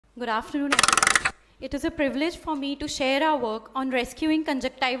Good afternoon, everyone. It is a privilege for me to share our work on rescuing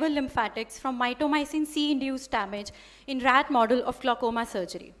conjunctival lymphatics from Mitomycin C-induced damage in rat model of glaucoma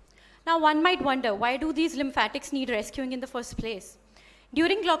surgery. Now, one might wonder, why do these lymphatics need rescuing in the first place?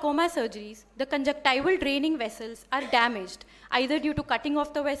 During glaucoma surgeries, the conjunctival draining vessels are damaged, either due to cutting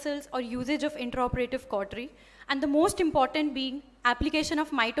off the vessels or usage of intraoperative cautery, and the most important being application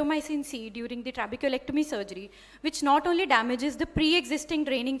of Mitomycin C during the trabeculectomy surgery, which not only damages the pre-existing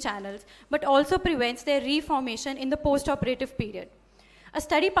draining channels, but also prevents their reformation in the post-operative period. A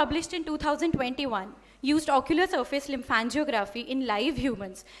study published in 2021 used ocular surface lymphangiography in live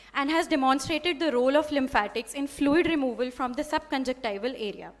humans and has demonstrated the role of lymphatics in fluid removal from the subconjunctival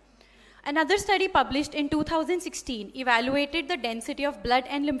area. Another study published in 2016 evaluated the density of blood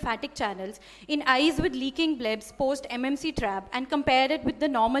and lymphatic channels in eyes with leaking blebs post-MMC trab and compared it with the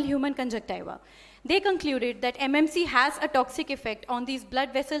normal human conjunctiva. They concluded that MMC has a toxic effect on these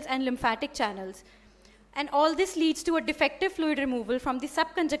blood vessels and lymphatic channels, and all this leads to a defective fluid removal from the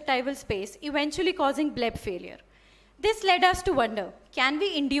subconjunctival space, eventually causing bleb failure. This led us to wonder, can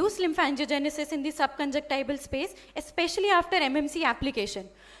we induce lymphangiogenesis in the subconjunctival space, especially after MMC application?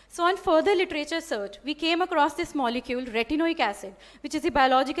 So on further literature search, we came across this molecule, retinoic acid, which is a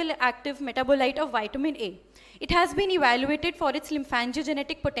biological active metabolite of vitamin A. It has been evaluated for its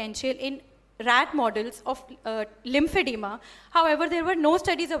lymphangiogenetic potential in rat models of lymphedema. However, there were no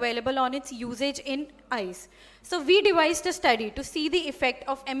studies available on its usage in eyes. So we devised a study to see the effect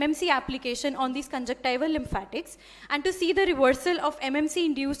of MMC application on these conjunctival lymphatics and to see the reversal of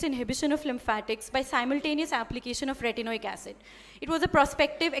MMC-induced inhibition of lymphatics by simultaneous application of retinoic acid. It was a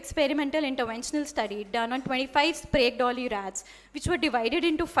prospective experimental interventional study done on 25 Sprague Dawley rats, which were divided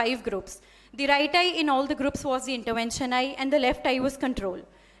into 5 groups. The right eye in all the groups was the intervention eye and the left eye was control.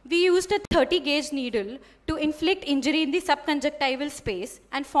 We used a 30-gauge needle to inflict injury in the subconjunctival space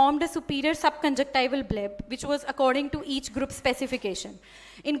and formed a superior subconjunctival bleb, which was according to each group specification.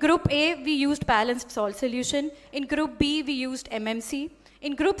 In group A, we used balanced salt solution. In group B, we used MMC.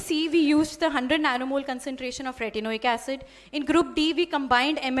 In group C, we used the 100 nanomole concentration of retinoic acid. In group D, we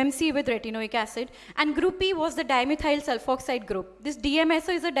combined MMC with retinoic acid. And group P was the dimethyl sulfoxide group. This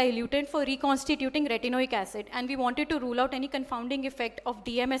DMSO is a diluent for reconstituting retinoic acid, and we wanted to rule out any confounding effect of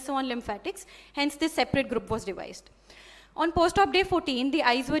DMSO on lymphatics. Hence, this separate group was devised. On post-op day 14, the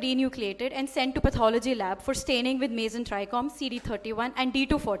eyes were renucleated and sent to pathology lab for staining with Mason trichrome, CD31, and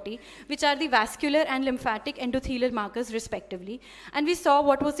D240, which are the vascular and lymphatic endothelial markers respectively. And we saw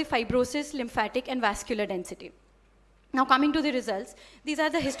what was the fibrosis, lymphatic, and vascular density. Now coming to the results, these are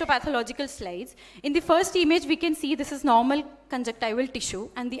the histopathological slides. In the first image, we can see this is normal conjunctival tissue,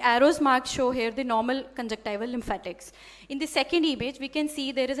 and the arrows marked show here the normal conjunctival lymphatics. In the second image, we can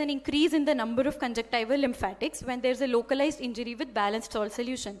see there is an increase in the number of conjunctival lymphatics when there is a localized injury with balanced salt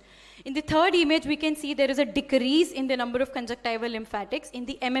solution. In the third image, we can see there is a decrease in the number of conjunctival lymphatics in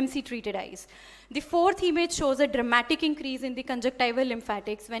the MMC-treated eyes. The fourth image shows a dramatic increase in the conjunctival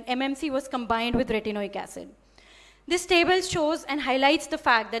lymphatics when MMC was combined with retinoic acid. This table shows and highlights the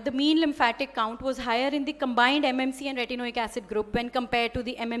fact that the mean lymphatic count was higher in the combined MMC and retinoic acid group when compared to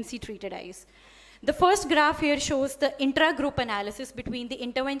the MMC-treated eyes. The first graph here shows the intra-group analysis between the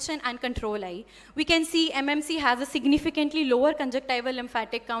intervention and control eye. We can see MMC has a significantly lower conjunctival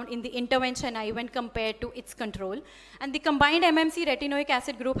lymphatic count in the intervention eye when compared to its control. And the combined MMC retinoic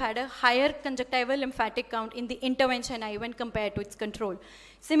acid group had a higher conjunctival lymphatic count in the intervention eye when compared to its control.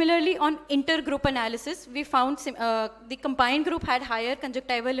 Similarly, on intergroup analysis, we found the combined group had higher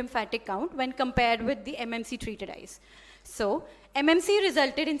conjunctival lymphatic count when compared with the MMC-treated eyes. So, MMC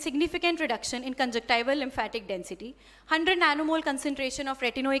resulted in significant reduction in conjunctival lymphatic density. 100 nanomole concentration of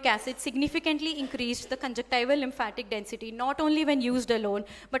retinoic acid significantly increased the conjunctival lymphatic density, not only when used alone,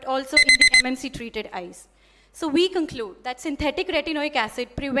 but also in the MMC-treated eyes. So we conclude that synthetic retinoic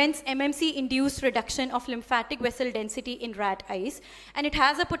acid prevents MMC-induced reduction of lymphatic vessel density in rat eyes, and it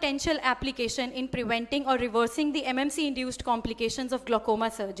has a potential application in preventing or reversing the MMC-induced complications of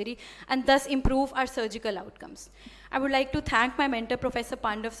glaucoma surgery, and thus improve our surgical outcomes. I would like to thank my mentor, Professor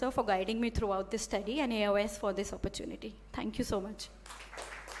Pandav sir, for guiding me throughout this study, and AIOS for this opportunity. Thank you so much.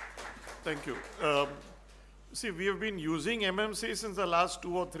 Thank you. See, we have been using MMC since the last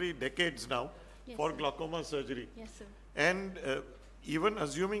 2 or 3 decades now. Yes, for glaucoma surgery. Yes, sir. And even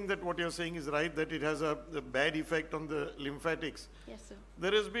assuming that what you're saying is right, that it has a bad effect on the lymphatics. Yes, sir.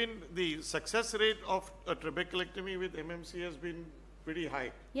 There has been the success rate of a trabeculectomy with MMC has been pretty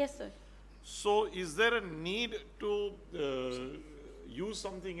high. Yes, sir. So is there a need to use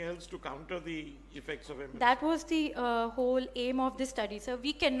something else to counter the effects of MMC? That was the whole aim of this study. So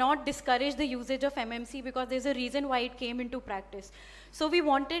we cannot discourage the usage of MMC because there's a reason why it came into practice. So we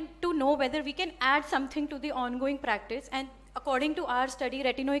wanted to know whether we can add something to the ongoing practice, and according to our study,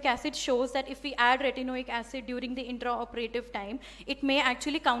 retinoic acid shows that if we add retinoic acid during the intraoperative time, it may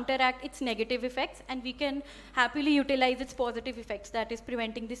actually counteract its negative effects, and we can happily utilize its positive effects, that is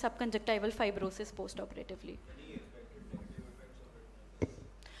preventing the subconjunctival fibrosis postoperatively.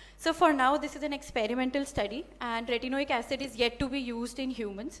 So for now, this is an experimental study, and retinoic acid is yet to be used in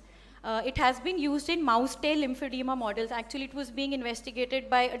humans. It has been used in mouse tail lymphedema models. Actually, it was being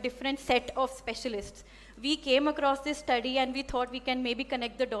investigated by a different set of specialists. We came across this study and we thought we can maybe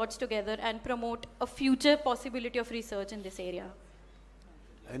connect the dots together and promote a future possibility of research in this area.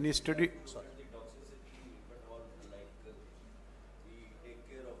 Any study?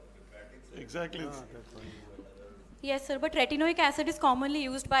 Exactly. Yes, sir, but retinoic acid is commonly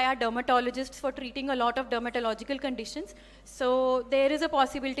used by our dermatologists for treating a lot of dermatological conditions. So there is a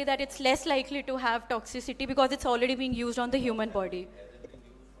possibility that it's less likely to have toxicity because it's already being used on the human body.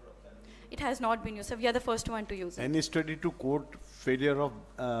 It has not been used, so we are the first one to use it. Any study to quote failure of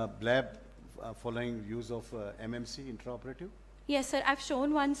BLAB following use of MMC intraoperative? Yes, sir. I've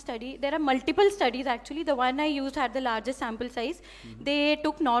shown one study. There are multiple studies, actually. The one I used had the largest sample size. They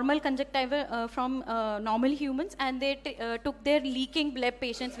took normal conjunctival from normal humans, and they took their leaking bleb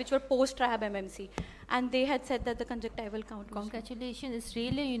patients, which were post-RAB MMC. And they had said that the conjunctival count was... Congratulations. It's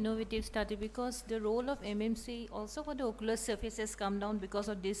really an innovative study because the role of MMC also for the ocular surface has come down because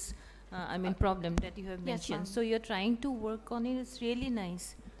of this problem that you have mentioned. Yes, so you're trying to work on it. It's really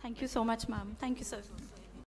nice. Thank you so much, ma'am. Thank you, sir.